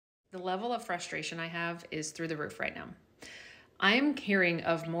The level of frustration I have is through the roof right now. I am hearing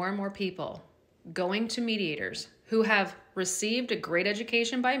of more and more people going to mediators who have received a great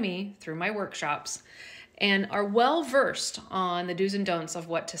education by me through my workshops and are well versed on the do's and don'ts of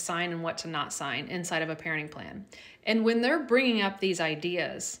what to sign and what to not sign inside of a parenting plan. And when they're bringing up these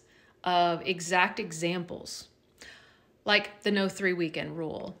ideas of exact examples, like the no 3 weekend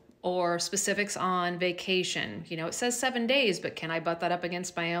rule, or specifics on vacation. You know, it says 7 days, but can I butt that up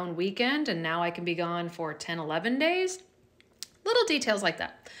against my own weekend? And now I can be gone for 10, 11 days. Little details like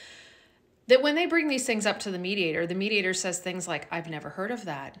that. That when they bring these things up to the mediator says things like, I've never heard of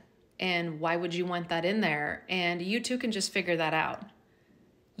that. And why would you want that in there? And you two can just figure that out.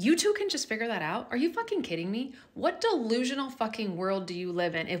 You two can just figure that out? Are you fucking kidding me? What delusional fucking world do you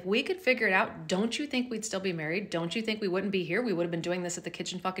live in? If we could figure it out, don't you think we'd still be married? Don't you think we wouldn't be here? We would have been doing this at the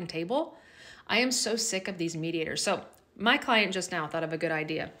kitchen fucking table. I am so sick of these mediators. So my client just now thought of a good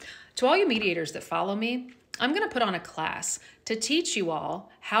idea. To all you mediators that follow me, I'm going to put on a class to teach you all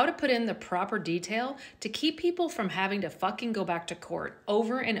how to put in the proper detail to keep people from having to fucking go back to court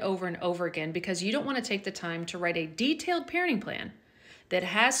over and over and over again because you don't want to take the time to write a detailed parenting plan that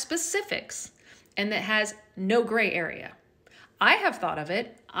has specifics and that has no gray area. I have thought of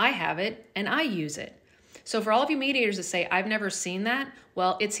it, I have it, and I use it. So for all of you mediators that say, I've never seen that,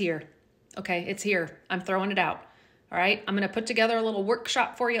 well, it's here. Okay, it's here. I'm throwing it out. All right, I'm gonna put together a little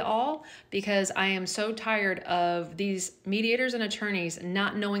workshop for you all because I am so tired of these mediators and attorneys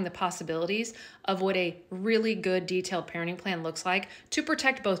not knowing the possibilities of what a really good detailed parenting plan looks like to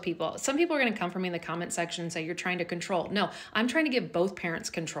protect both people. Some people are gonna come for me in the comment section and say, you're trying to control. No, I'm trying to give both parents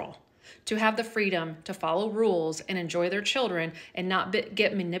control, to have the freedom to follow rules and enjoy their children and not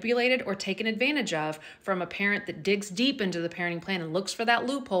get manipulated or taken advantage of from a parent that digs deep into the parenting plan and looks for that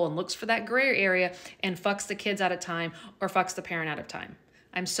loophole and looks for that gray area and fucks the kids out of time or fucks the parent out of time.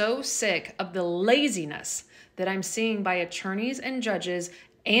 I'm so sick of the laziness that I'm seeing by attorneys and judges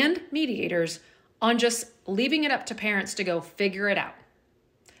and mediators on just leaving it up to parents to go figure it out.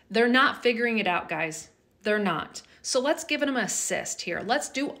 They're not figuring it out, guys. They're not. So let's give them an assist here. Let's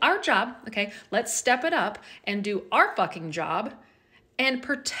do our job, okay? Let's step it up and do our fucking job and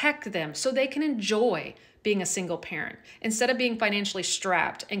protect them so they can enjoy being a single parent instead of being financially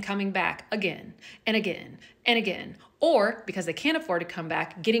strapped and coming back again and again and again, or because they can't afford to come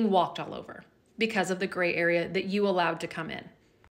back, getting walked all over because of the gray area that you allowed to come in.